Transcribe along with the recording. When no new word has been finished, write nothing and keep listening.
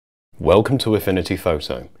Welcome to Affinity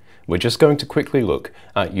Photo. We're just going to quickly look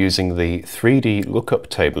at using the 3D lookup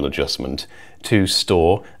table adjustment to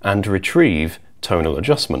store and retrieve tonal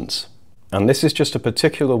adjustments. And this is just a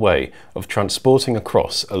particular way of transporting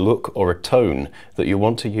across a look or a tone that you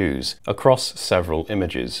want to use across several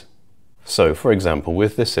images. So for example,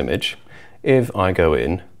 with this image, if I go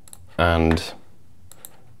in and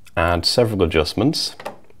add several adjustments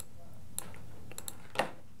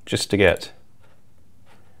just to get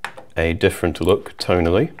a different look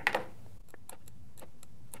tonally.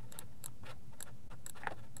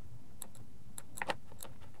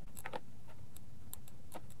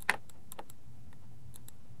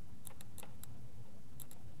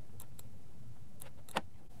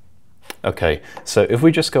 Okay, so if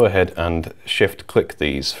we just go ahead and shift click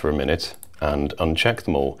these for a minute and uncheck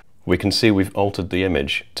them all, we can see we've altered the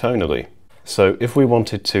image tonally. So if we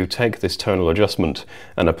wanted to take this tonal adjustment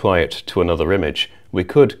and apply it to another image, we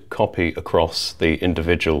could copy across the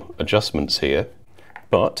individual adjustments here,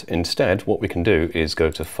 but instead what we can do is go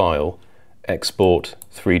to File, Export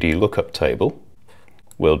 3D Lookup Table.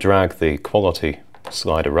 We'll drag the quality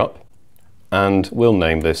slider up and we'll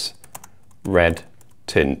name this Red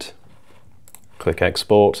Tint. Click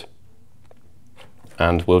Export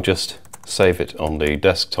and we'll just save it on the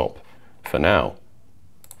desktop for now.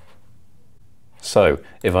 So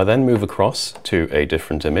if I then move across to a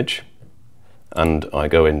different image and I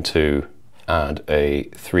go into add a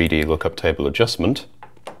 3D lookup table adjustment,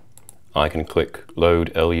 I can click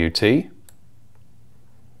Load LUT,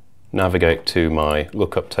 navigate to my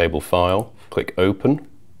lookup table file, click Open,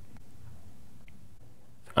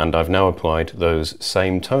 and I've now applied those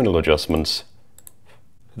same tonal adjustments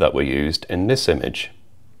that were used in this image.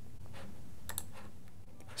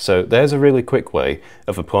 So there's a really quick way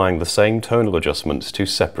of applying the same tonal adjustments to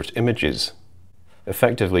separate images.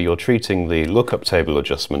 Effectively, you're treating the lookup table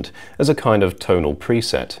adjustment as a kind of tonal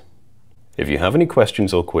preset. If you have any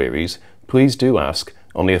questions or queries, please do ask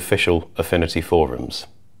on the official Affinity forums.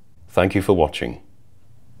 Thank you for watching.